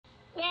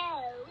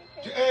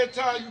Every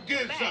time you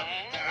get something,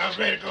 I'm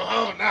ready to go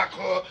home now,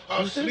 Carl.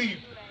 I'm sleeping.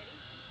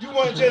 You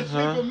weren't just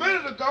sleeping a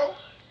minute ago.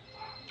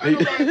 Ain't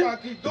nobody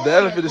got to keep doing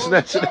that, Carl.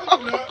 Snatch it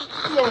off. You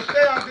gonna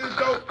stay out this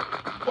door.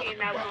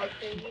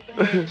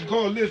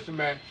 Carl, listen,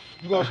 man.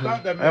 You gonna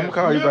stop that, man. I'm gonna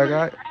call you back, all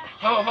right?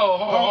 I'm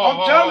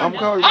telling you. I'm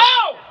calling you.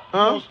 You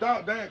gonna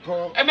stop that,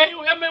 Carl. I mean, you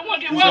want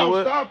to get You rough?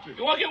 gonna stop it.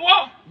 You want to get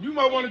rough? You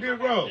might want to get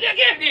rough. Yeah,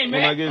 get me,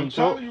 man. I'm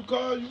telling you,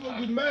 Carl, you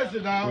gonna be messy,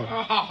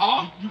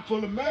 dog. You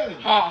full of mess.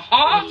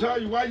 I'm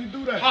telling you, why you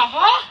do that?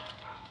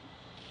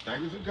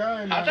 Think it's a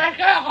guy, man. I think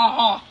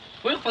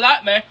Wait for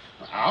that, man.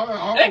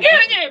 Get in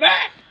there,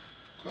 man.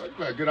 Carl, you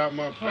better get out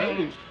my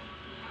face.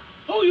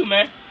 Who you,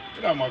 man?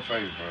 Get out my face,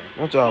 bro.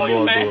 Don't y'all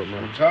boys do it,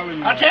 man. I'm telling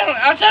you. I tell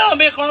them,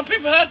 man, calling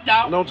people hurt,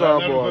 dog. Don't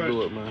y'all boys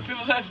do it, man.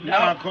 People hurt,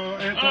 Nah, dog. Carl,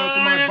 every time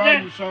somebody buy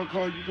you something,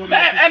 Carl, you gonna I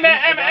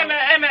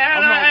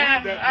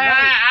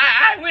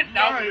went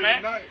down,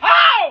 man.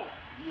 Oh!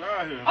 You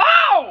out here.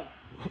 Oh!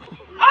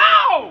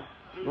 Oh!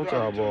 Don't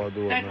y'all boys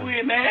do it, That's man.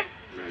 weird, man.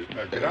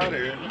 Get out of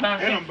here. And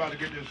I'm about to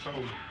get this soda.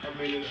 I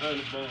mean, this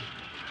honey bun.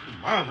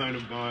 My honey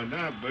bun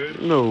now,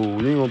 baby. No,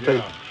 you ain't gonna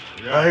take.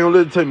 Yeah. I ain't gonna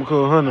let you take my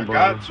call honey bun.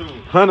 Got to.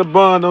 Honey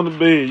bun on the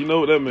bed. You know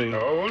what that means?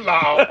 Oh, Lord.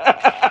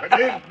 But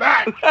it's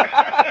back.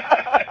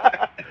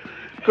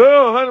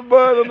 Call honey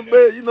bun on the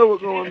bed. You know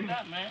what's going on.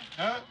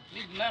 Huh?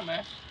 That,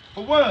 man.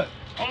 For what?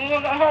 I'm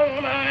gonna go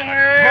home,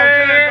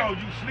 man.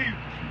 You sleep.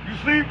 You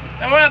sleep?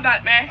 Don't worry about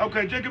it, man.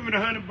 Okay, just give me the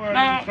honey bun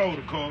and the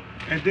soda, Carl.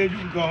 And then you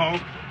can go home.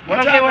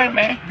 Okay, wait,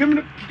 man. Give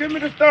me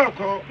the stuff,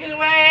 Carl. Get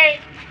away.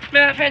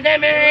 Man,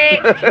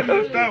 pandemic. Give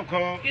me the stuff,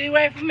 Carl. Get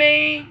away from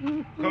me.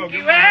 Carl,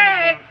 Get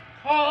away.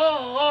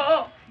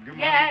 Oh, give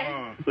me my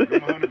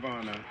honey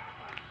bun now.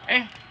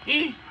 Hey,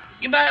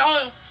 you buy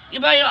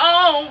your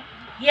own.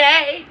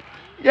 Yay.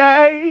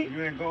 Yay.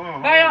 You ain't going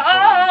home. Buy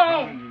your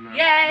own.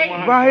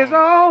 Yay. By his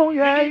own,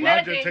 yay. Well,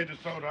 I just take the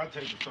soda. I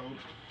take the soda.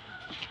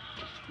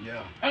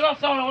 Yeah. I got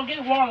soda. I'm gonna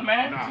get water,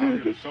 man. Nah, I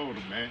get the soda,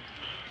 man.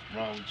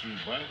 Wrong with you,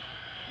 bud.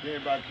 You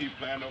ain't about to keep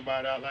playing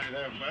nobody out like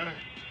that, man.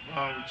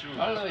 Wrong with you.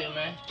 I love you,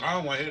 man. I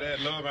don't want to hear that.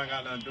 Love ain't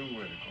got nothing to do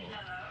with it, Cole.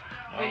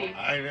 I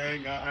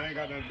ain't got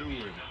nothing to do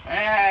with it.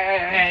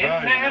 Hey,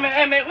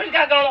 man, what you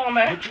got going on,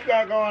 man? What you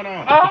got going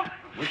on? Huh?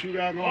 What you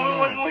got going on?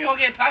 What you gonna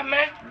get, Pop,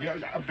 man? Yeah,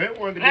 I bet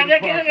one to That's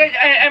get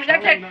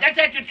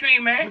at your tree,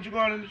 man. What you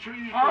going in the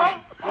trees for? Huh?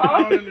 What you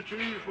going in the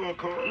trees for,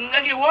 Cole?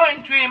 Let's get water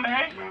in the tree,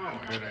 man. No, I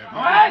don't hear that.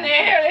 What the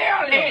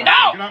hell?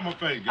 No! Get out my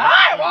face. All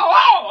right,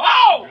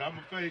 whoa! Get out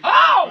my face.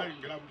 Oh!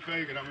 Get out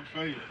my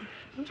face.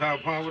 Tell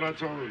Pop what I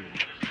told you.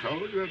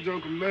 Told you that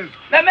joke a mess.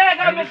 That man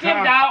got me tipped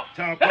out.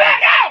 Let me go!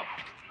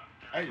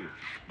 Hey,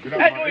 get out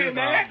my ear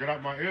now. Get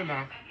out my ear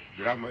now.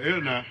 Get out my ear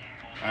now.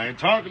 I ain't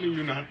talking to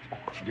you now.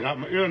 Get out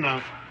my ear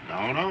now.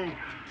 No.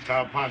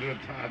 Tell Pop that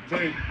I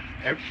tell you.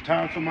 Every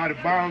time somebody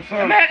bounce up.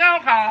 Let me go,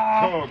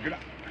 Carl. Get out.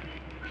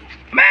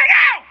 Man,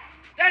 go!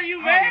 That's you,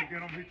 man. Holler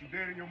again, I'm hit you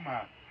dead in your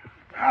mouth.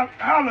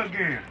 Holler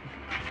again.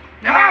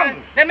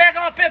 That man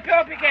gonna pick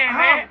up can,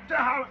 man.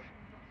 Holler.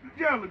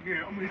 Yell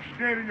again. I'm gonna hit you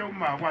dead in your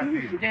mouth. Watch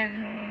this.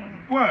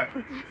 What?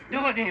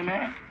 Do it then,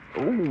 man.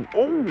 Ooh.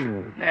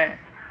 Nah.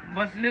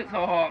 Bust lips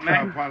so hard,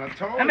 man. I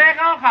told you. That man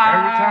gonna call.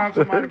 Every time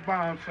somebody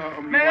bounce up,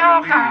 I'm Man,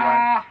 gonna go,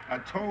 Carl. I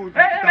told you.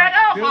 Man, stop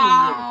go, dealing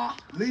Carl.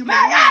 with it. Leave him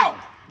Man, alone.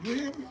 go. You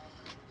hear me?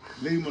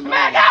 Leave him alone.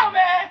 Man, go,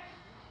 man.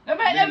 That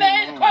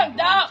man in the crunk,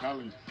 dog.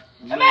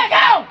 That man,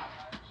 go.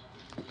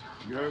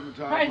 You heard me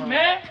talk, Thanks,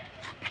 man.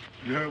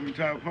 You heard me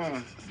talk,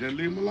 Pun. Just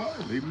leave him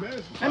alone. Leave him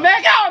messing. That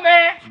man, go,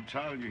 man. I'm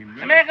telling you, he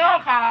That man, go,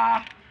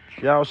 Carl.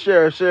 Y'all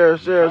share.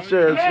 That man,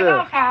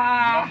 go,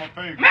 Carl.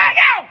 Man,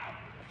 go.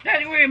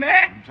 That's weird,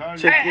 man.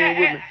 Check in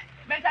with me.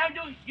 Next time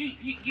you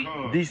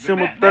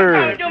December Next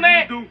 3rd. time,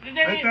 man.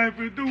 Next thing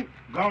for you do,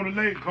 go on the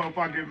late call if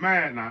I get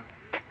mad now.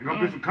 There's gonna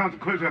be some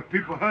consequences of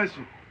people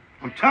hushing.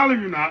 I'm telling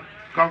you now,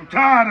 cause I'm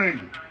tired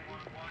of you.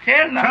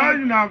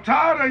 I'm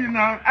tired of you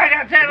now. I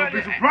gotta tell you. There's gonna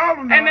be some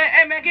problem now. Hey,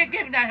 man, give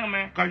it down here,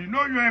 man. Cause you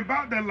know you ain't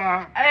about that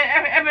lie.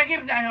 Hey, man, give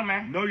it down here,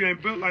 man. You know you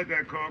ain't built like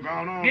that, Cole.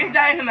 Going on. Give it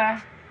down here, man.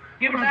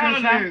 Give it What down I here,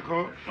 just man. said,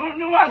 Cole.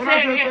 What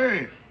I just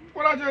said?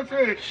 What I just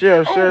said?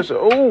 Share.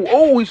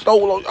 Oh, he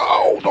stole on.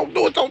 Oh, don't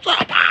do it, don't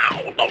stop.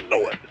 Oh, don't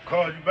do it.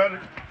 Cole, you better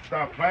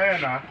stop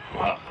playing now.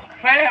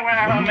 Playing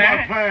around, You man.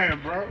 not playing,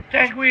 bro.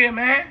 That's weird,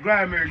 man.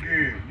 Grab me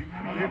again. You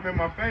hit me in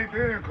my face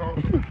there, Cole.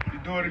 You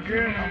do it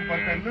again, I'm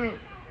about that lip.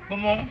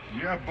 Boom, boom.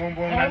 Yeah, boom,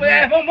 boom, Oh, that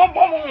yeah, lip. boom, boom,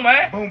 boom, boom,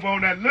 man. Boom,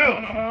 boom, that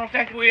lip. All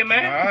That's weird,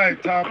 man.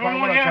 right, Top Pop,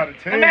 what I try to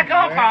tell you, Let me go,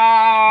 man.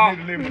 Carl. You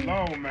need to leave him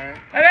alone, man.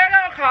 Let me go,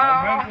 Don't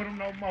Carl. mess with him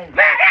no more. Let me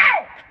go.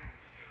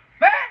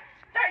 Man,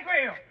 thank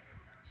you.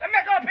 Let me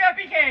go pick up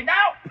pecan,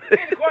 dog.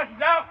 In the question,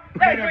 dog.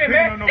 Thank you,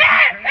 man. No Yeah.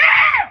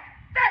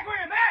 Thank you,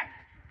 man.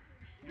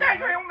 Thank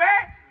you,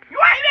 man. You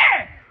ain't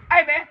there.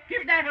 Hey, man,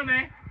 give it down here,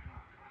 man.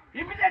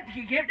 Give it down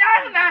here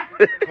now.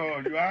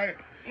 Cole, you all right?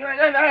 You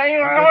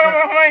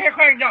ain't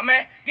cranked up,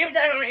 man. Give it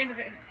down here.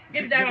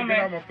 Give it down here, Get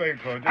out man. my face,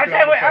 Cole. I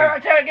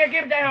tell you,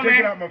 give it down here,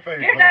 man. Get out my face,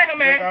 Give it down here,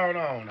 man. Get on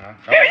now.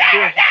 Give it down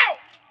here, now.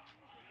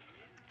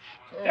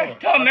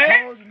 Come, man.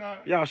 I told you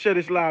not. Y'all share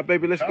this live,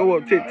 baby. Let's go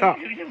up TikTok.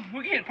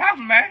 We get it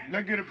poppin', man.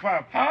 Let's get it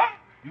poppin'. Huh?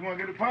 You want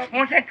to get it poppin'?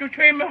 Want that to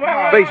treat me?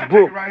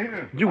 Facebook. Right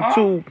here.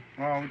 YouTube.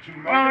 Wrong with you,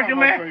 man. Wrong with you,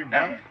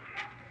 man?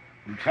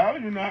 You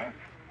told you not.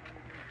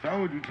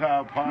 Told you,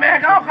 child.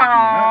 Man, don't call.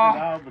 Man,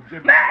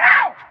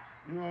 out.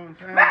 You know what I'm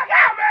saying? Man,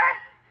 out,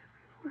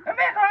 man.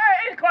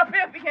 Man, come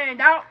here if you can't,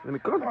 dog. And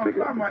it comes to I'm pick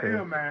in up my the ear,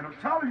 can. man. I'm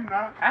telling you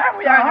now.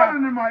 We You're out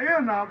hollering in my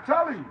ear now. I'm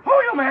telling you. Who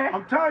you, man?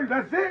 I'm telling you.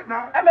 That's it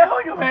now. I mean,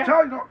 who you, man? I'm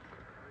telling you.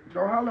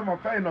 Don't holler in my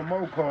face no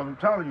more, cause I'm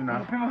telling you now.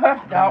 People hush,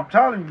 I'm dog.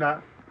 telling you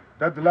now.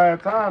 That's the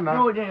last time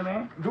now. Do it then,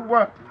 man. Do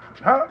what?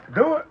 Huh?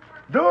 Do it.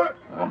 Do it.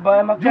 Oh, boy,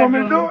 I'm You want me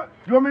to do it?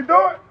 You want me to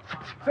do it?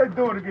 Say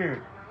do it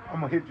again. I'm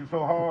gonna hit you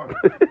so hard.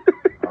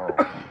 Oh,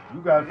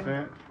 you got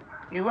sense.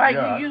 You right,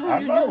 Yeah, you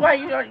I right,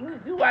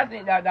 you right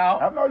think that,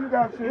 dog. I know you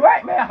got sense. You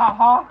right, man,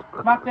 ha.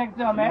 My thing,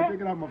 so, man.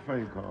 Take it out my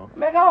face, Carl.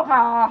 Man, go,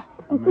 ha.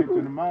 I'm gonna hit you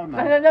in the mouth now.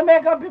 That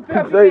man gonna pick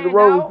up Appreciate the pick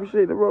road. dog.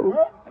 Appreciate the road.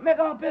 What? That man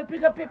gonna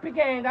pick up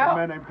hand, That dog.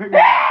 man ain't picking.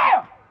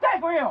 Damn!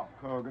 Take real.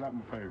 Carl, get out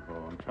my face,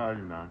 Carl. I'm telling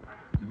you now.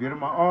 You get in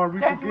my arm,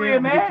 reach That's again, real,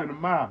 I'm gonna hit man. you in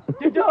the mouth.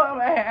 You do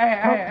it,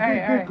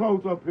 hey. Get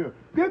close up here.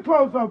 Get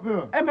close up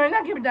here. Hey, man,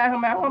 now give me that,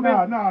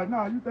 man.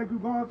 Nah. You think you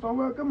going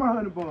somewhere? Get my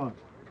honey bun.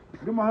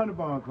 Get my honey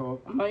bun, Carl.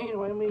 I'm gonna eat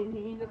it,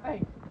 eat the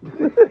face.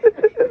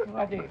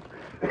 Right there.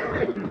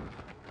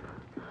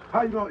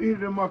 How you gonna eat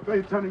it in my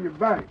face, turning your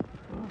back?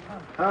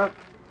 Huh?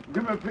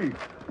 Give me a piece.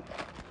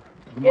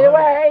 Get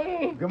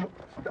away. Give me.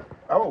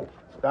 Oh,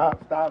 stop.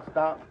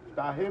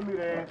 Hit me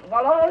there. Go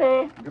on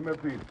then. Give me a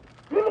piece.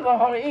 You can go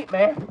home and eat,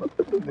 man.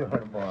 Give me a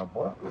honey bun,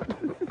 boy.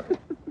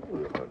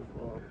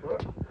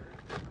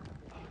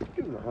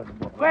 Give me a honey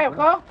bun. Grab,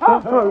 go.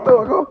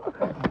 Go.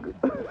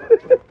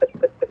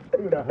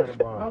 Give me that honey I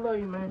bun. love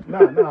you, man.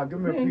 Nah, give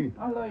me a piece.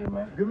 I love you,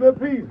 man. Give me a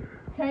piece.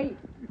 Cake.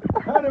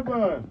 Honey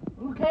bun.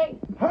 Cake.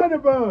 Honey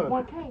bun.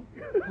 One cake.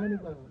 Honey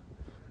bun.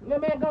 That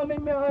man gonna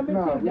make me Nah, piece, you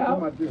talking y'all.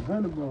 about this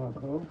honey bun,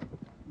 Cole.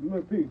 Give me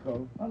a piece,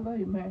 Cole. I love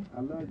you, man.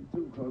 I love you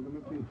too, Cole. Give me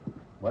a piece.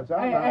 Watch out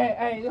Hey, now.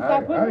 hey,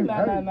 stop putting me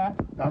now.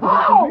 Stop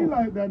talking to me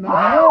like that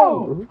now.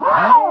 Oh,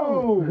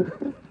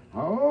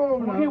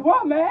 You now.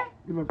 what, man?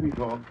 Give me a piece,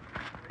 Cole.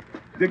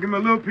 Just give me a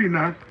little piece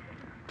now.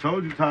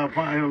 Told you, Tom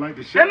Pine, he don't like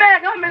the shit. That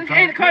man come in the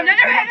corner.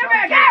 That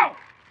man go.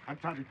 I'm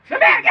trying to That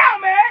man go,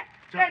 man.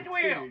 That's tell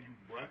real. you,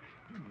 boy.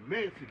 You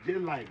messy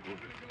just like me.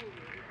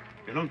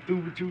 And I'm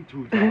through with you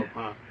too, Tom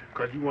Pine.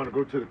 Because you want to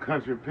go to the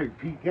country and pick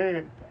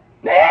pecan.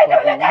 Man,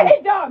 that's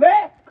his job,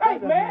 man.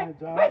 Crazy, man.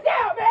 Man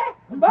down,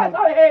 man. Bust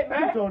on the head, You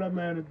man. told that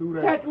man to do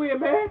that. That's real,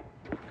 man.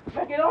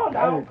 Let's get on,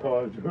 I dog. didn't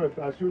call you.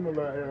 I shoot no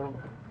little hell.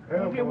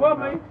 Hell You no, what,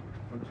 now. man?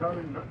 I'm telling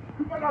you.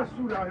 You better not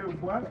shoot out here,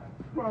 boy.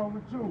 What's wrong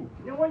with you?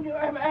 You when you,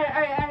 hey,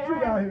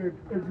 Shoot out here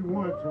if you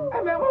want to.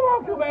 Hey, man, what wrong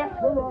with you, man?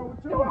 What's wrong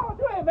with you? What wrong with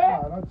you, man?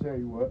 All right, I'll tell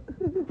you what.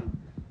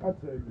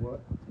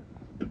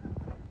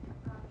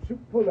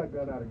 Shoot, pull that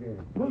gun out again.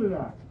 Pull it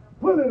out.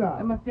 Pull it out.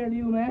 I'm gonna tell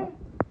you, man.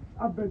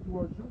 I bet you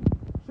want to shoot.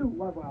 Shoot,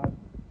 wipe out.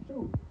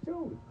 Shoot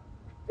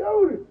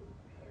it.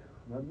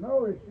 I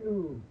know it's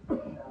you.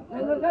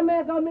 That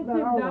man gonna make Nah,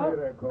 you, I don't dog. hear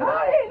that, Cole.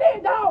 Oh, he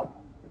need, dog.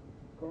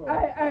 Cole,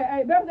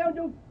 Hey, baby, don't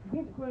do.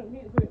 Get the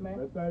quick, man.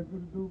 that thing for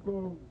the do,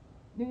 Cole.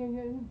 Yeah.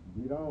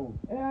 Get on.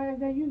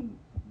 You.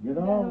 Get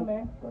Yeah, on.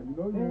 man. Cause you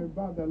know you ain't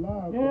about that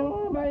live, You Cole.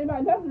 know, man,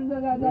 nothing, You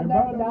ain't about that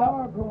dog.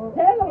 live, Cole.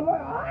 Tell him, all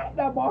right,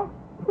 now, boy.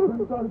 What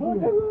you trying to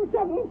do?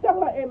 Something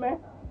like that, man.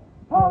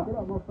 Oh, get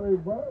out my face,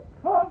 bro.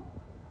 Huh?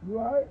 You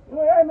alright?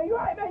 Hey, man, you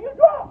all right, man? You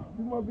drunk?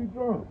 You must be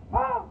drunk.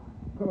 Huh?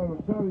 Cause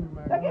I'm telling you,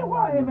 man. Now get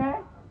water,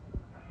 man.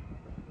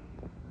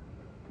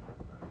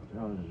 I'm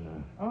telling you,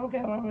 man. I don't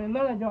care, man.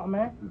 Another junk,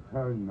 man. I'm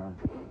telling you now.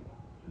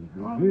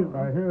 This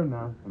right here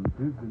now.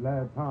 This is the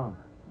last time.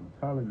 I'm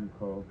telling you,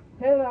 Cole.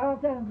 Tell him, I'll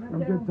tell him.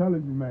 I'm just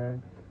telling you,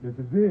 man. This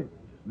is it.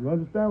 You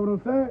understand what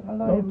I'm saying? I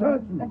love Don't you,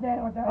 touch man. me. That's that,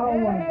 what's I that?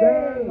 don't want to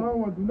dance. I don't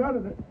want to do none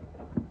of that.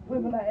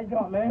 Whipping like that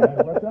junk, man. Hey,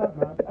 watch out,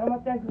 man. I'm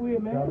gonna take you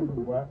with, man. Tell me,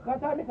 boy. Go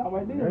talk me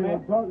somewhere, You do ain't man.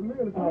 gonna talk to me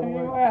the kind of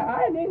way. I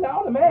ain't even know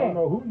the I man. don't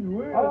know who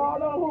you is. I don't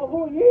know who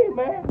you is,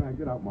 man. Man,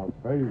 get out my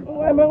face.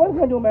 Wait, man, what you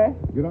gonna do, man?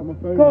 Get out my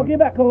face. Cole, man. get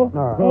back, Cole.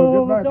 All right. Cole,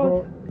 get back,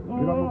 Cole.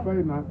 Get out my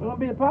face now. I'm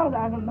gonna be the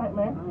apologize tonight,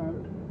 man. Alright.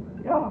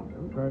 Yeah.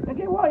 Okay. Now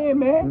get water in,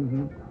 man.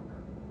 Mm-hmm.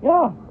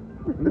 Yeah.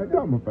 Get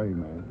out my face,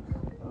 man.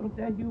 I'm gonna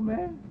tell you,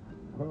 man.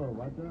 Cole,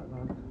 watch out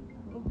now.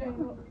 I'm gonna tell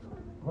you.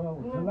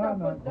 Cole, chill out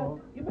now, Cole.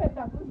 You better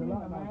stop pushing me, Chill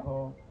out now, man.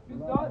 Cole. You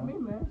started me,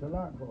 man. Chill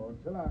out, Cole.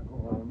 Chill out, I'm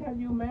Cole. tell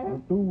you, man.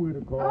 I'm through with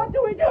it, Cole. I'll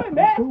do it, I'm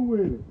man. through with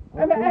it.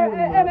 Hey,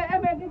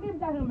 man, give me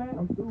that, man.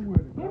 I'm through with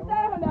it. Give me Cole.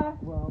 that, man.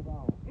 Well, I'm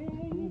out.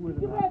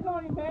 You better go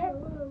on, man.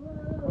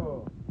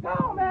 Cole, Go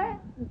on, man.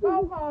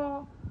 Go,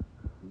 Cole.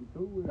 I'm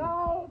through with it.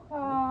 Go, Cole.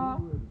 I'm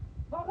through with it.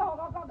 Go,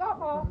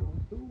 Cole.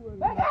 I'm through with it.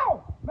 Let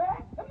go, man.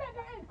 The man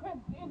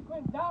got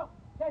in dog.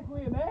 That's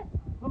weird, man.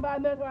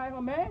 Somebody mess right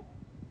here, man.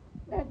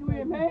 That's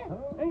weird, man.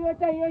 And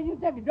you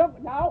take a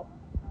drunk, dog.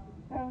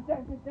 Every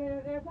time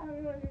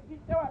you get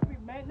your people.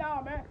 man.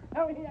 No, man. I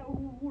don't hear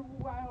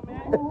who I am,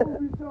 man. Who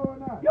be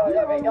showing up? Yo,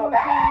 let me go,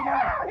 man.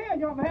 Here,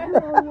 yo, man.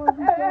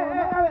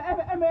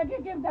 Hey, man,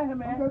 get down here,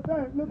 man.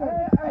 Look at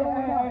Hey,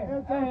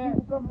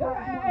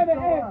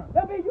 that.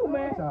 let me you,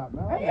 man. Stop,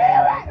 man.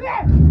 Yeah,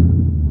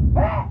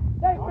 man.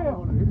 Thank you.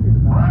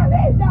 I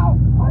leave now.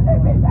 I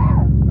leave me,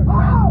 man.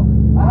 Oh.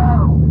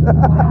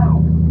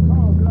 Come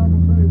on, get out my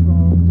face, bro.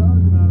 I'm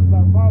telling you now,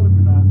 stop following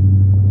me now.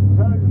 I'm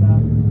telling you now.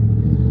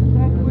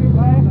 Thank you,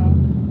 man.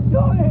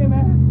 Do it,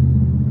 man.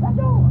 Let's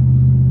do it.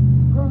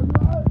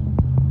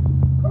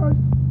 Cuz,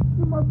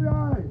 you must be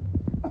alright.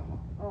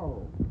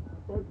 Oh,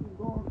 but you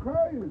going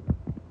crazy.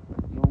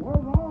 No,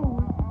 what's wrong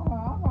with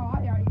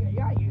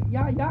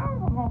Yeah,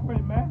 I'm going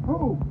crazy, man.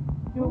 who?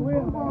 You Who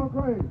will, going man.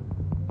 crazy?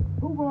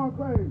 Who going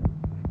crazy?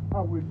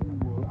 I wish you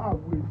would. I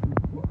wish you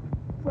would.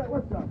 Wait,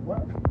 what's up,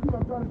 what? You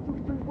gonna try to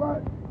shoot me,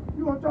 what?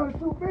 You gonna try to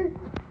shoot me?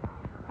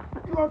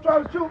 You gonna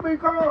try to shoot me,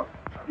 Carl?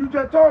 You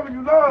just told me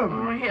you love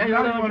me. Now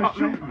you wanna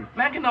shoot me.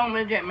 Man, get on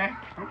me, Jet, man.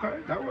 Okay,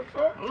 that what's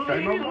up.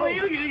 Say no more.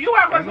 You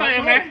are what's Say no on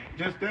more. man.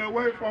 Just stay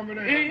away from me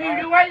then.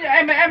 You wait.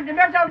 Hey, man, the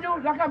next time we do,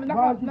 knock out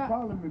Why you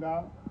calling me,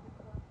 dog?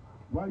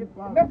 Why you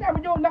calling me? next time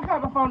we do, knock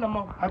out my phone no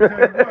more. I tell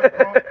you what,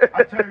 Carl.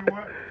 I tell you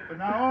what. From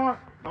now on,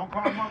 don't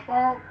call my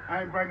phone.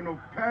 I ain't bringing no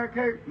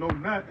pancake, no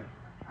nothing.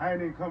 I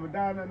ain't even coming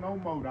down there no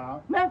more,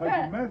 dog. Man, Cause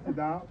you messy,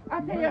 dog.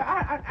 I tell you,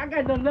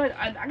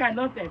 I got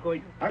nothing for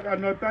you. I got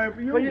nothing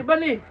for you. But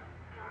listen,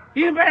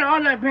 you ain't better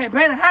on that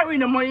better hot with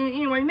no more.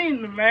 You ain't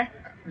needing me, man.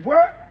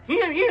 What?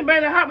 You ain't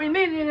better hot with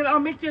needing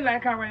on me shit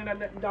like I ran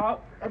that dog.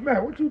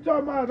 Man, what you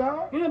talking about,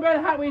 dog? You ain't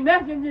better hot with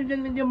nothing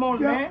than the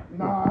morning, man.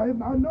 Nah, I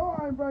know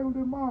I ain't bringing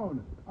this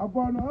morning. I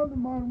brought the other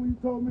morning when you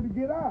told me to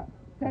get out.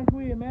 Thank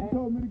you, man. You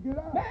told me to get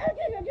out. Man,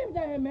 give me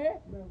that here, man.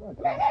 Man, what?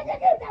 Man,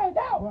 give me that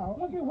dog. Well,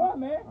 Want to get what,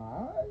 man?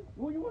 All right.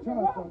 Well, you want to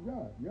Yeah, get what?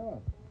 yeah.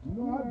 You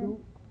know I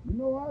do. You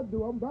know I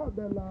do. I'm about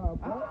that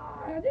live, bro.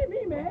 Ah, that's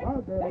me, man.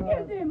 About that Let's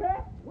live. get it, man.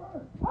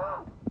 What?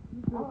 Ah.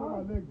 You said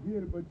somebody let's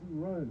get it, but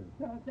you running.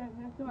 That's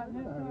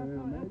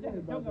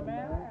That's joker,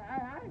 man.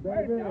 I ain't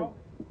Baby. afraid, dog.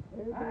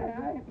 Hey, I baby.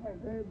 ain't afraid.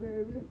 Hey,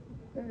 baby.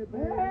 Hey,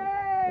 baby.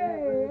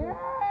 Hey!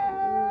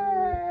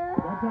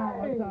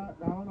 Watch out.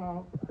 Down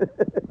off.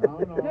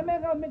 Let me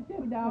go mix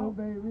it, Go, dog.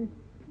 baby.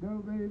 Go,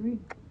 baby.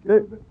 Hey.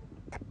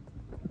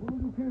 Who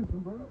you kissing,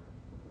 bro?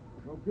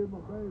 Don't kiss my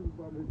baby,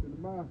 but it's in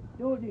the mouth.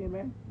 Do it, then,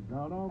 man.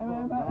 Down on, Hey, bro.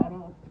 Down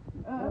on.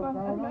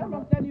 I'm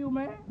going to tell you,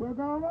 man. What's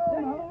going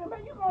on now?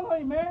 Man, you going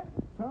on, man.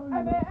 Tell Hey,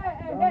 you. man,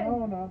 hey,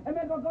 Down on now. hey,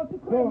 man, go to the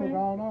crib, Go, man.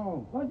 down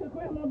on. Go to the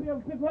crib, I'm going to be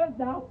able to pick us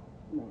down.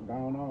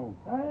 Down on.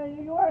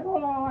 You ain't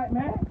going all right,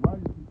 man. Why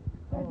you?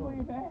 That's what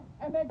you, man.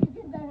 Hey, man,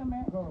 get down here,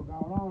 man. Go,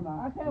 down on now.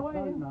 I tell you what,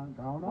 Down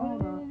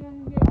on now.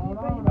 Get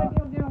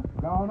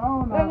Down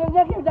on now.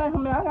 down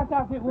here, man. I got to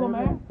talk to you,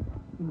 man.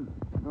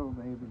 Go,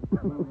 baby.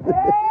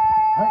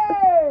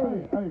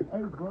 Hey!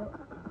 Hey, bro.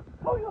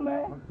 Who you,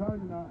 man? I'm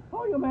telling you now. Who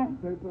you, man?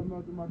 Say something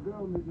else to my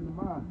girl, nigga, in the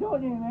mind. Do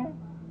it then, man.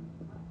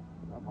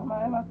 Am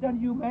I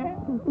studying you, man?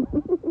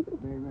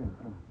 Baby.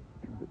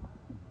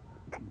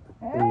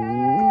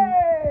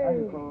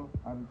 Hey! Cole.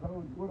 I done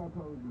told you. What I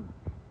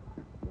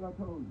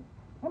told you?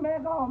 Hey,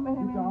 man, go on, man.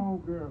 It's your own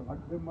girl. I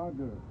said my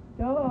girl.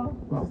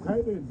 Duh.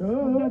 Okay then.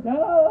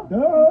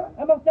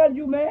 Am I studying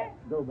you, man?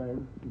 Go,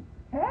 baby.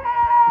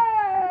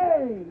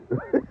 Hey!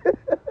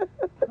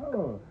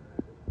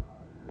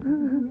 You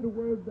hear the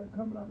words that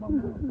coming out my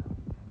mouth?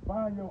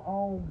 Find your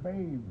own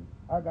baby.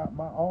 I got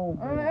my own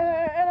baby.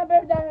 And a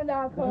baby down here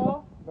now,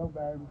 Cole. Go,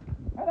 baby.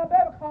 And a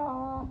baby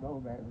car. Go,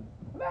 baby.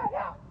 Man,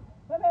 go.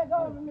 Let me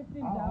go and mix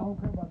these I down. don't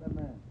care about that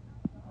man.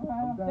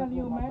 I'm telling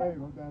you, man.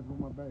 I'm dancing with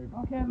my baby.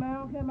 Okay,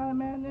 man.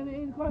 Then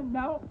he's going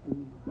down.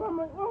 Where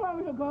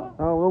we go?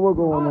 I don't know what's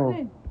going Oh, on.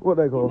 see. What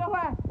they You call? know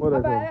why? What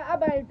they call? I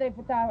buy everything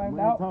for time right We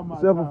ain't now. talking about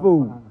Except for time.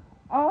 food.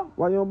 Oh?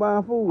 Why you don't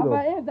buy food I buy though?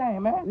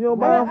 anything, man. You don't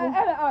buy and, food? and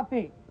an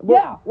outfit. What-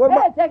 Yeah. what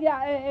about- Everything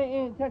out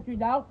in country,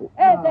 dog.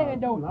 Everything in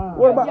those. Nah.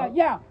 What about-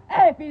 Yeah.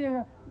 Everything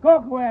in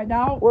cookware,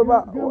 dog. What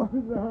about? Give him a piece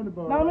of the honey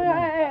bun. No,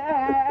 man.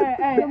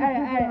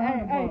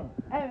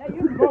 Hey,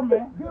 you can go,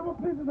 man. Give him a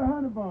piece of the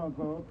honey bun,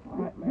 cuz.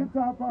 Alright, man. Get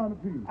top pound a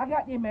piece. I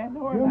got you, man.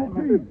 Don't worry Give him about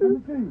a it, man. piece. Let me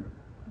see.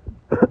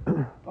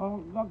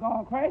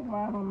 Go crazy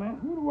around here, man.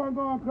 You the one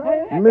going Hey,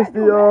 crazy. hey, Mr. hey,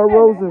 man.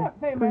 Rosen,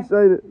 Hey, man.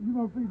 appreciate it. You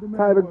gonna feed the man.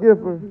 Title what?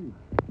 Gifford.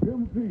 Give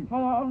him a piece.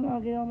 Hold on, I'm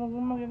gonna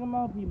get him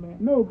out, man.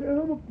 No, get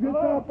him a get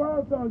top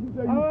pound sauce. You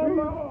say you feed.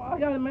 I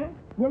got it, man.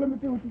 Well, let me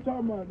see what you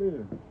talking about there.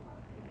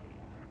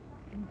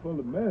 You full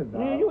of mess,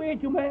 dog. Yeah, you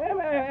eat, you, man. You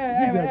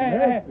just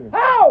nasty.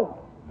 How?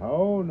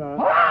 Hold now.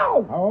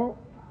 How? Hold.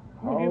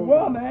 You get Hold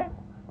raw, now. man.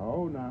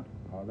 Hold now.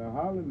 Hold that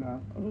holler now.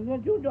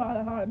 What you do all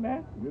that hard,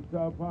 man? Get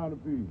top pound a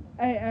piece.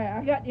 Hey,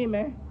 I got you,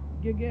 man.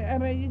 You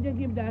just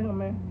give it down here,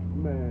 man.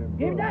 Man.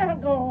 Give it bro. down here,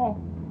 go on.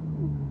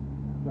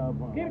 Top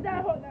pound. Give it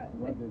down here.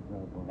 Right there,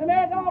 top pound. Hey,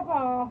 man, go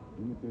on.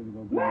 Let me tell you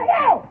gonna Man,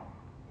 go!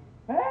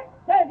 Huh?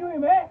 Thank you,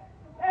 man.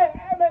 Hey,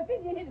 man, see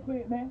you hit the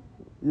quick, man.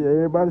 Yeah,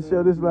 everybody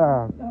share this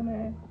live. No,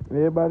 man.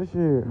 Everybody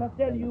share. I'm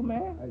telling you,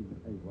 man. Hey,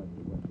 watch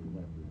it.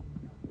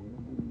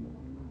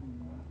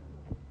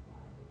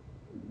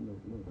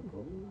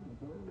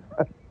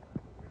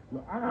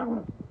 Look, I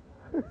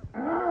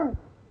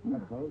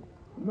told you.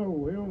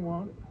 No, he don't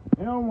want it.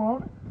 He don't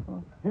want it.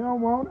 He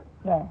don't want it.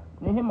 Yeah,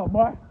 you hear my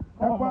boy?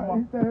 That's why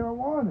he said he don't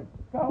want it.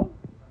 Go.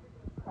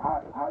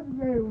 I just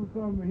gave him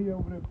something he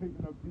over there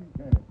picking up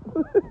pecans.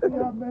 See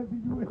how messy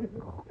you is?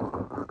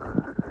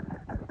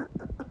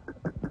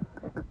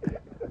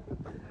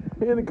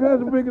 In the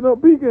country picking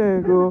up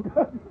pecans, girl.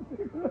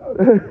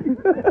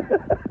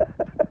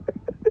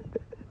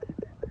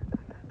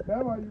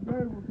 That's why you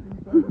made him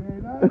see something he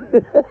ain't out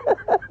there.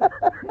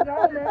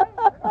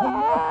 I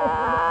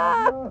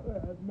know.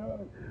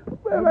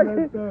 I'm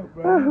messed up,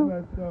 bro. I'm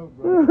messed up,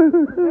 bro.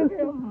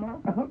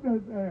 I'm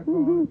just saying,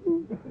 bro.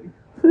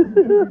 You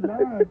just be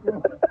lying, bro.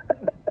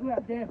 You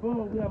got that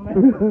bull, man.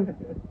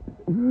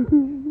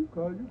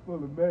 Cause you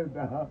full of mess,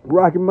 dog.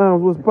 Rocky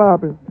Mountains, what's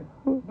popping?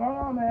 Go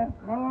on, man.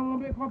 Go on,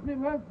 be complete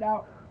left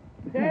out.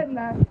 Dead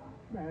now.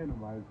 Man, ain't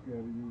nobody scared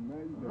of you, man.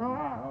 You just be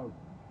talking.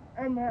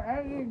 Hey, man,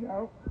 there you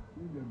go.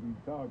 You just be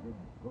talking.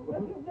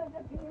 Let's get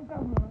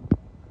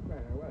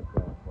Man, what's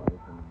that fight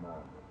from the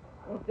mouth?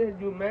 What's that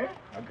you, man?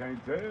 I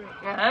can't tell.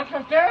 I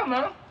can't tell,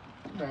 man.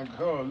 Man,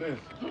 Carl, listen.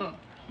 I'm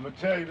gonna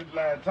tell you this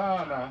last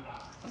time now.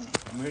 I'm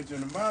gonna hit you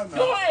in the mouth Go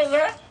now. ahead,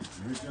 man. I'm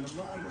gonna hit you in the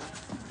mouth now.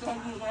 Go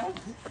ahead, man.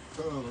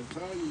 Carl, I'm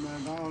telling you,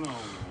 man, going on, man.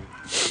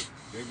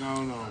 They're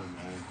going on,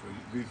 man.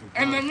 Be some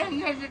Hey,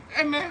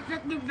 man,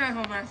 let's do that,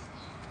 home, man.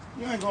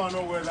 You ain't going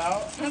nowhere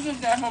out. Let's do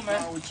that, home, What's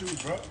man. wrong with you,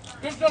 bro?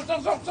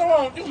 Something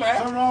wrong with you, man.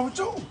 Something wrong with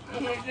you.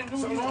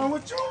 Something wrong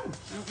with you.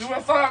 You want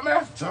to fight,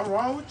 man? Something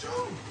wrong with you.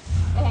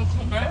 Oh,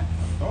 man.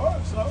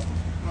 Oh, something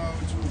wrong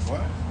with you,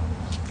 boy.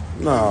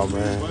 No,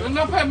 man. It's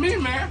not pay me,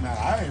 man. Nah, I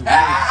ain't Hey,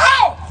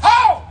 oh!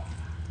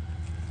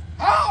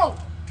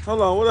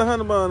 Hold on, what a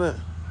honey bun at?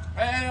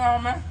 Hey,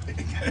 man.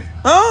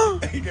 Huh?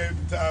 He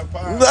gave the time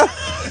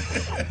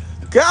pie.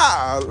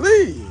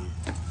 Golly.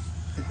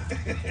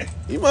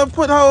 You must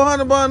put the whole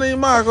honey bun in your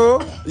mouth,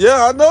 girl.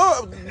 Yeah, I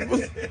know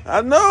it.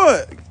 I know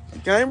it. You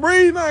can't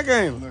breathe now,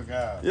 can't you? Look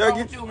out. Yeah,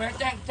 Get you, man.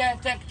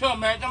 Thank you,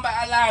 man. Don't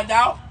about lie,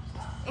 dog.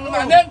 Don't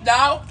about nothing,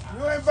 dog.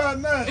 You ain't about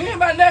nothing. You ain't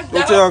about nothing,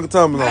 dog. What your Uncle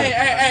Tommy on?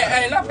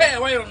 Hey, not play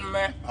away with me,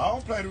 man. I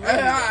don't play the radio.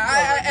 Hey,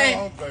 I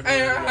don't play the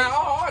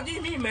radio.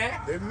 this me,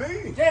 man. It's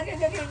me.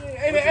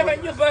 Hey,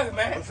 man, you bugger,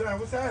 man.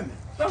 What's happening?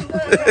 Don't give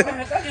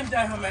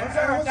that, man.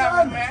 What's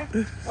happening, man?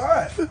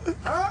 What?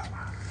 Huh?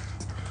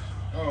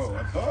 Oh,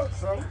 I thought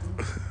so.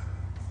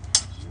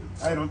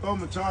 Hey, don't throw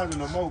me charging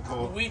no more,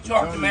 Cole. We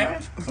talking,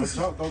 man.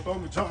 Don't throw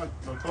me charging.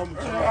 Don't throw me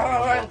All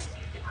charging. right.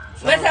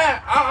 Listen,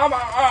 I'm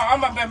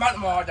a bad man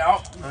tomorrow,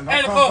 dog. Man,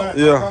 Hey, don't Cole. come back.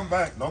 Yeah. Don't come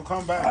back. Don't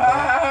come back. You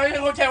ain't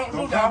gonna tell me Don't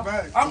who, dog. come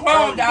back. I'm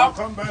grown, dog. Don't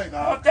come back, Don't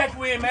dog. touch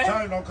with, man.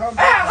 Charlie, don't come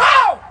Hey, back.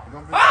 ho! You're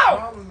gonna be Oh! a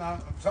problem now.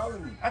 I'm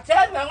telling you. I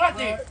tell you, what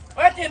you?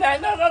 What you,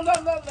 man? No.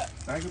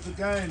 Thank you for the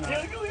game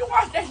now. You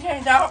watch that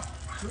shit, dog.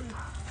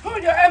 Who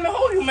you, man?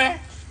 Who you, man?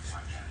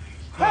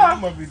 You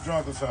must be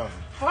drunk or something.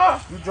 Huh?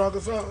 You drunk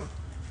or something?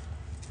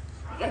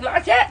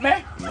 Like that,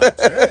 man. Yeah.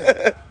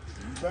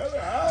 You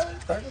better, all right.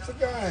 Thank you for the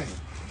game.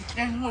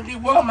 That's what you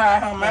want,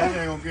 man, Man, you man.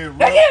 ain't gonna get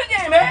That's rough. it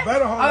again, man. You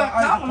better hold that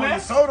ice and put man. your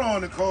soda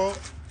on the car.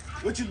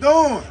 What you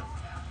doing?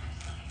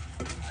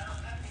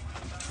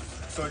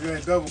 So you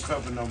ain't double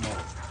cupping no more?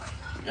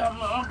 Yeah, I'm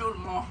gonna do it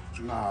more.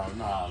 Nah. You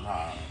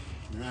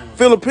ain't gonna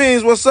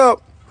Philippines, what's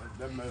up?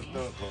 that messed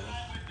up, bro.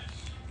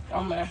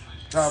 Oh, man.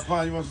 Top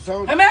Pine, you want some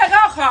soda? Hey, man,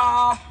 go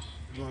call.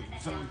 You want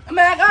some soda? Hey,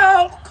 man,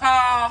 go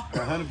call.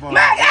 That honey bun.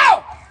 Man,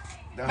 go!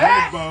 That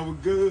honey bun was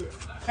good.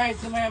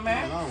 Crazy, man, Man,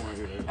 man. I don't want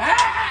to hear that.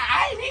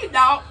 I ain't need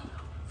dog.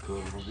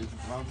 Cause it's gonna be some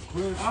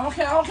consequences. I don't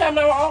care,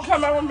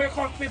 man.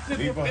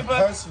 People People.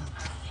 hushing.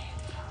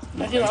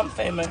 Man, you know what I'm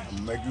saying, man.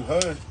 I'm gonna make you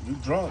hush. You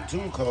drunk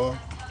too, Carl.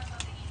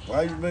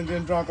 Why you been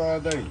getting drunk all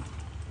day?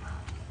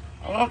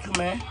 I want you,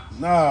 man.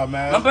 Nah, My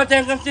man.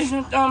 birthday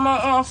competition on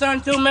my son,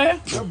 too, man.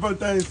 Your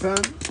birthday, son.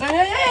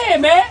 Hey,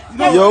 man.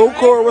 Yo,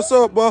 Corey, what's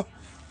up, boy?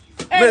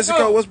 Hey, Mexico,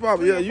 Cole. what's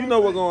poppin'? Yeah, you know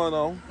what's going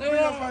on. When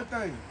your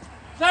birthday?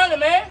 Sunday,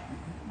 man.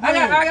 I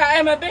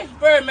got my big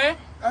bird, man.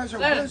 That's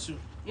your Sunday. bishop.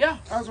 Yeah.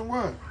 That's a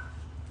what?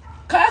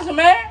 Cousin,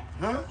 man.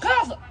 Huh?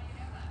 Cousin.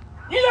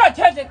 You know I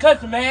touch that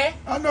cousin, man.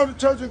 I know the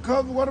church and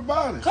cover. What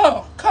about it?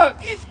 Cousin.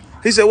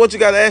 He said, what you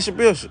got to ask your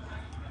bishop?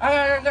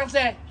 I'm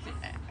saying,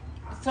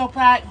 so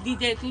proud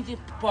DJ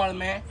party,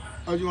 man.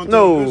 Oh, you want to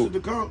No. tell the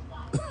bishop to come?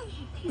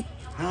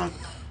 Huh?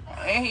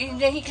 And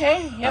he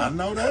came, I yeah.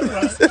 know that,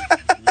 right?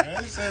 You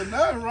ain't said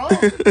nothing wrong.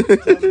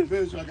 Tell the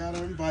bishop I got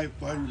an invite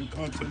for you to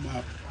come to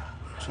my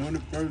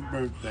 21st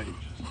birthday.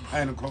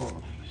 Ain't a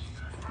call.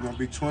 You gonna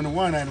be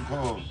 21, ain't a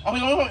call. I'm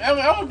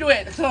gonna do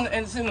it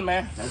in the cinema,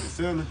 man. That's the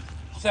ceiling.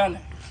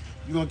 Sunday.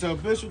 You gonna tell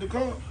bishop to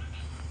come?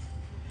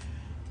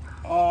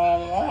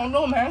 I don't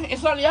know, man.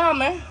 It's all y'all,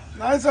 man.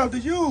 No, it's up to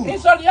you.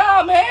 It's all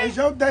y'all, man. It's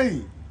your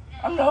day.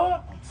 I know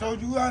it. So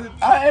you got it.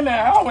 Hey,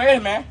 man, I'm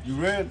ready, man. You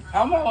ready?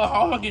 I'm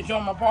gonna get you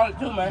on my party,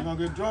 too, You man. gonna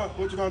get drunk?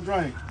 What you gonna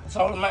drink?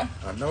 Soda, man.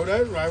 I know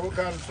that's right. What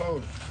kind of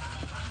soda?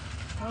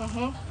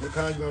 Mm-hmm. What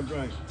kind you gonna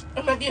drink?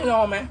 I'm gonna get it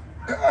on, man.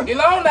 Get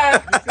on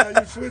now. You tell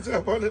you switch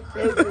up on the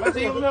I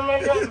see you,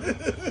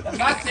 man. That's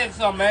my tip,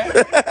 something, man.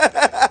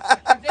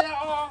 I did it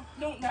all.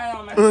 No, now,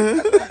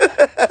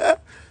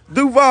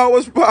 dog,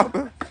 what's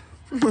poppin'?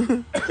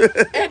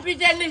 Hey,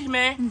 PJ, listen,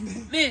 man.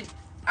 Listen,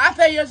 I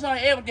pay your son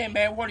everything,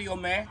 man. What are you,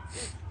 man?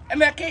 Hey,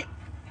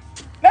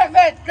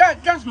 man,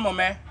 just some more,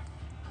 man.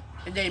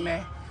 Today,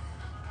 man.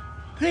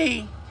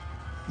 Please.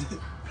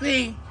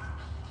 Please.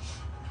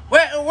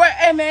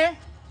 Hey, man.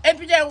 Hey,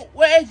 PJ,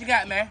 what age you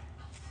got, man?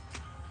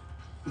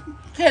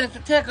 Tell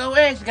her what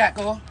age you got,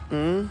 Cole.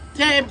 Mm-hmm.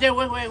 Tell him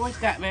what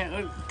you got, man.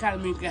 What kind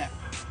of music you got?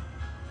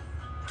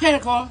 Tell her,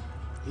 Cole.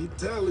 You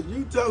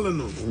telling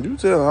them. You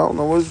tell her, I don't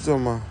know what you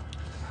talking about.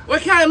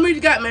 What kind of music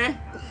you got, man?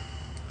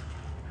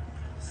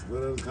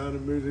 What other kind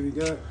of music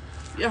you got?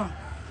 Yeah.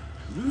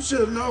 You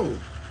should know.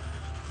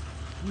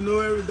 You know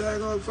every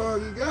daggone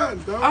song you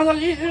got, dog. I know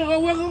you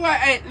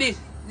hey,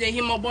 listen,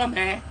 he's my boy,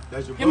 man.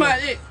 That's your He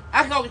boy.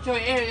 I go to your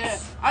area.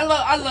 I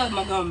love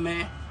my gun,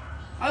 man.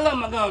 I love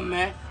my gun,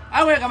 man.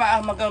 I work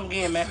about my gun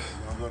again, man.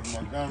 I'll go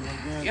to my gun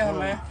again. Yeah,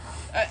 man.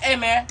 Hey,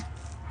 man.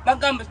 My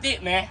gun was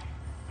thick, man.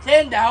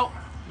 10 out.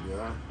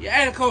 Yeah.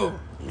 Yeah, ain't cool.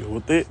 You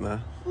with it now.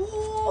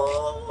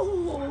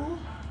 Ooh.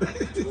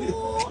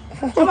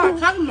 Somebody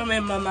talking to me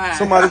in my mind.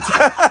 Somebody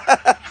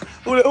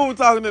who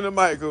talking in the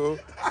mic, Cole?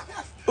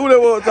 Who that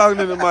was talking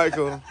in the mic,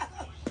 Cole?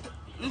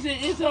 It's in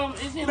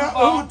the Now,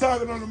 phone. who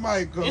talking on the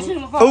mic, Cole? It's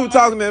in the phone. Who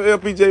talking in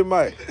LPJ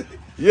mic?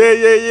 Yeah.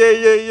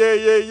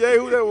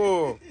 Who that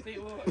was?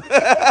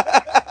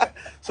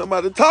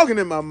 Somebody talking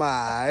in my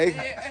mic.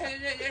 Hey,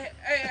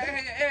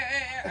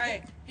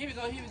 here we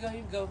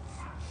go.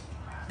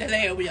 That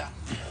lady over here.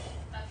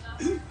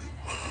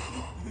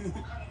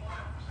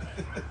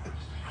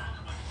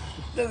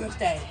 Look at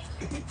that.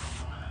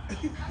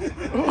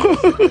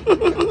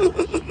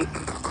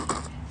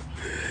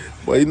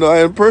 Boy, you know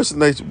I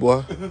impersonate you,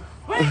 boy.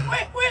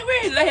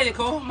 Wait, lady,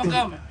 Cole,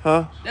 Montgomery.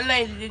 Huh? That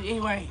lady did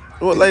anyway.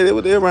 What lady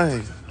with the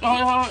earrings?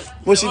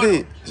 What she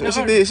did? What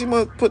she did? She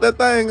must put that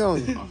thing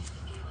on you.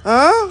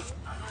 Huh?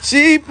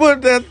 She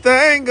put that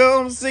thing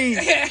on C.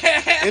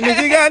 And if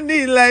you got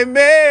knees like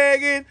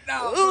Megan,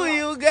 ooh,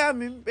 you got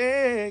me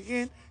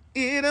begging.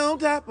 Get on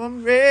top,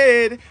 I'm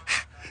ready.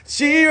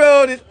 She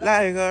rode it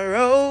like a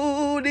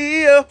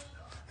rodeo.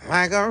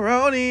 Like a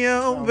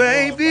rodeo,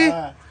 baby.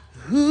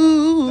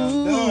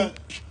 Ooh.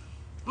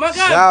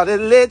 Montgomery. Shout it,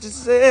 let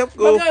yourself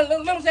go.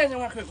 Montgomery, let me say something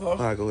real quick, Cole. All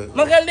right, go ahead.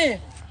 Montgomery,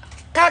 listen.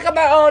 Talk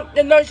about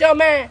the no show,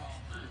 man.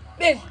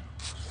 Listen.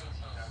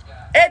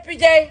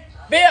 FPJ,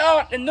 be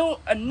on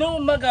a new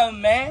Montgomery,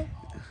 man.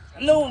 A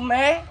new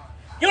man.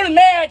 You the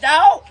man,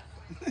 dog.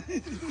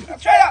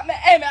 Straight up, man.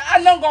 Hey, man, I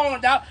know I'm going,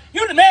 dog.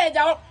 You the man,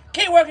 dog.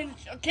 Keep working,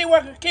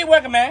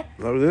 man.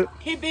 That was it?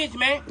 Keep busy,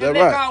 man. Yeah, Just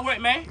let right. God work,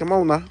 man. Come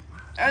on now.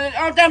 And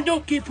all I'm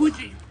doing, keep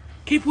pushing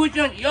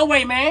your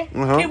way, man.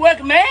 Uh-huh. Keep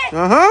working, man.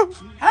 Uh-huh.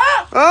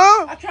 Huh?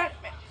 Huh? I tried,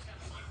 man.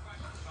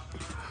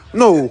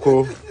 No,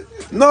 Cole.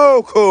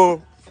 No,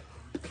 Cole.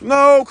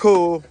 No,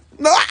 Cole.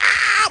 No.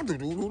 Ah!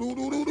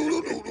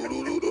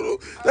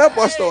 That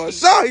boy started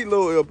shot. He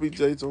low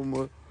LPJ so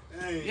much.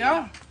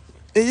 Yeah.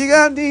 And you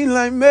got these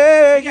like You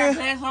got Megan.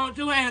 glass on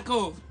too, ain't it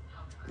cool?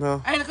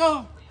 No. Ain't it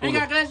cool? Ain't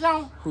got glass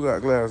on? Who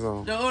got glass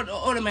on? The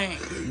other man.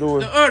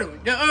 Louis. The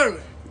other.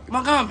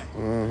 Montgomery.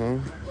 Mm-hmm.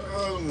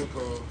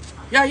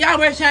 Y'all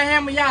ready to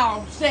hammer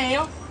y'all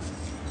sell?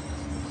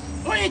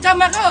 What are you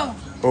talking about, girl?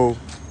 Oh.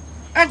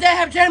 Ain't that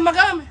have Jerry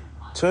Montgomery?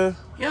 Che?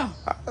 Yeah.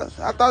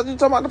 I thought you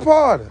talking about the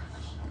party.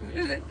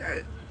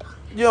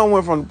 You done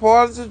went from the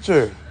party to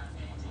church.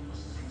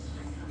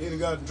 He done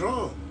got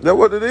drunk. That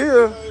what it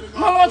is.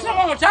 Mama,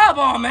 someone with y'all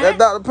on, man. That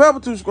Dr. Pepper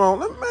too strong.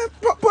 Man,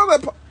 pull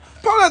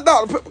that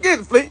Dr. Pepper. Get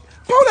it, Fleet.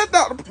 Pull that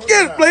Dr. Pepper.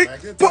 Get it, Fleet.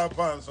 Get Top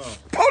Pine some.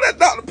 Pull that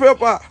Dr.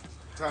 Pepper out.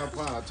 Top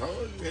Pine, I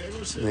told you. Ain't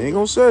gonna say. They ain't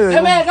gonna say it.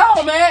 Hey, man,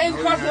 go, man.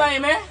 It's country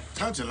lane, man.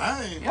 Country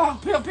Lane. Y'all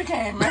pill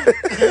pecan, man.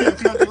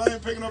 Country Lane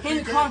picking up In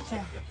the PK. country.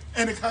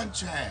 In the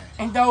country.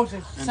 And doses.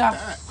 And So,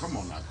 that. Come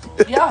on now, Cole.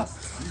 yeah.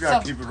 You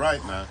gotta keep it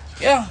right now.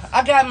 Yeah,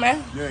 I got it,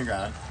 man. You ain't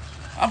got it.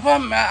 I'm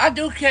from, I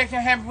do catch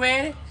and have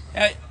ready.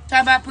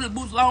 Time about put the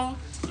boots on.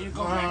 You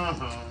go, man.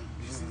 Uh-huh.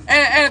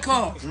 And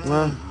cool.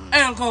 Huh?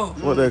 And cool.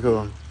 What they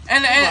call?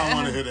 And Nobody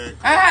wanna hear that.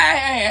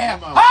 Hey.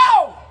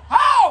 Ho!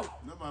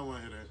 Nobody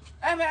wanna hear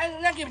that. Hey,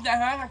 man, don't give me that,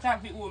 huh? I got time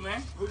to be with,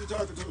 man. Who you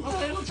talking to?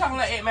 Who talking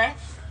like that, man?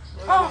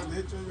 I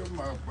hit you in your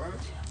mouth, bro.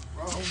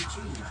 Wrong with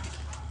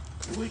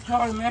you. We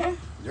charging, man.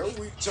 Your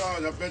weak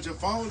charge, I bet your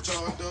phone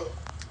charged up.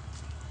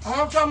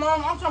 I'm talking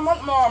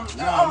about mom.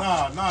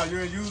 Nah, you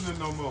ain't using it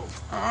no more.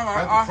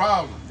 That's the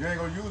problem. You ain't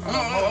gonna use it no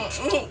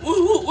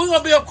more. We're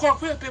gonna be up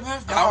quick, people. I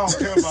don't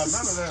care about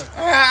none of that.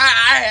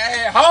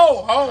 Hey,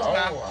 ho!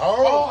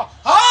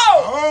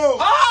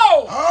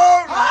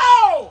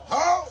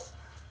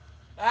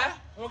 Huh?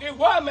 We'll get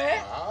what,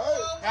 man?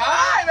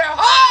 Alright, man,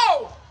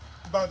 ho!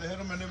 About to hit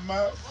him in the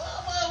mouth.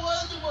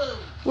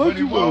 What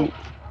you want?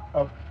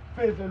 A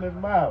fist in his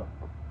mouth.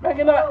 Make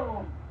it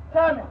up.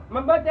 Tell me,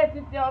 my birthday's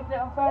on Sunday. My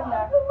birthday's on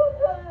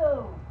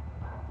Sunday.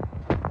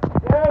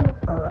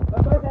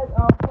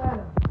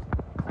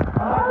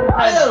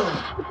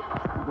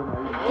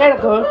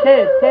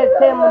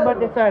 Tell my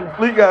birthday Sunday.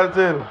 Fleet gotta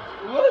tell him.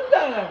 What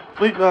time?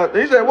 Fleet not.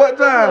 He said what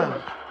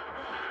time?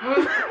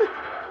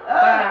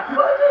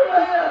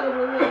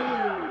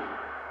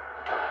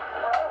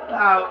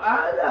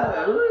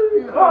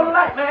 All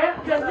right, man.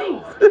 Just me.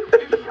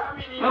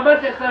 My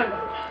birthday Sunday.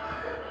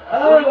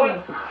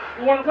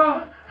 You wanna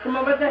come to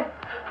my birthday?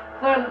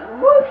 Sunday.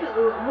 What are you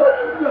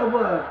talking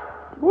about?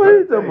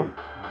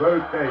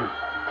 Birthday.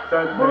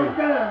 Sunday.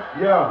 Birthday?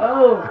 Yeah.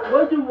 Oh,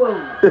 what you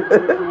want? What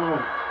you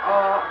want?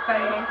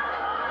 Fan.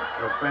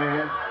 A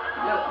fan?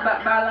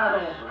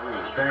 Balado.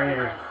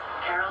 Fan.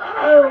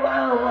 Oh.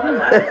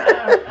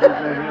 He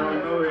don't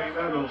know he ain't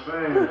got no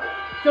fan.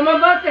 To my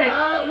birthday.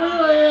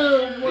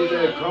 He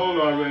said cold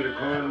already,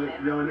 Carl. You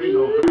don't need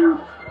no fan.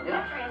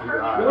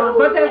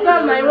 Birthday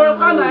Sunday. You wanna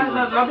come, man?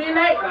 I'll be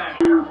late, man.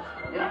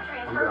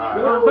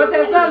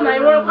 Birthday Sunday.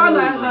 You wanna come,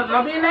 man?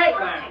 I'll be late,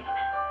 man.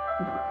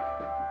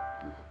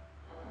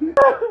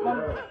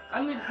 I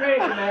need to pray,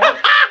 man.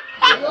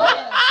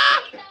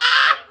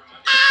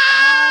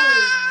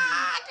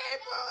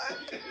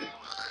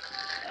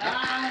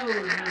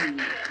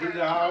 He said,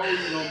 how old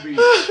you gonna be?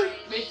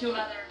 Be two.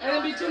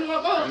 It'll be 2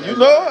 more months. You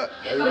know it.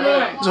 Come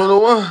on.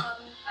 21.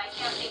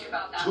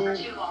 2,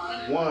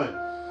 1.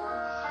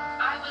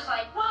 I was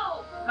like,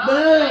 whoa,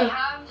 Man.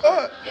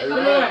 What? Come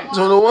on.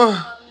 21. I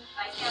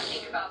can't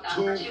think about that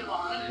 2, for too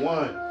long.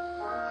 1.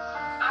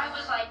 I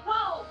was like,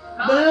 whoa,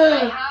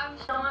 Man.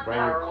 Bring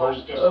a coat.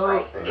 It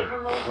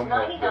removes Come on,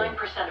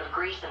 99% of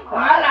grease and I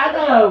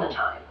chlorine know. all the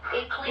time.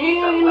 It cleans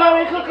You know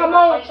it could come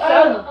on.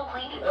 Simple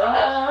cleaning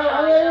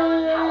products.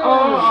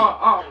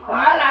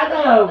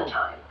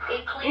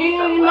 It cleans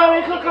You know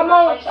it could come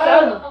on.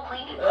 simple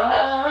cleaning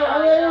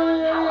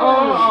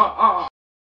products.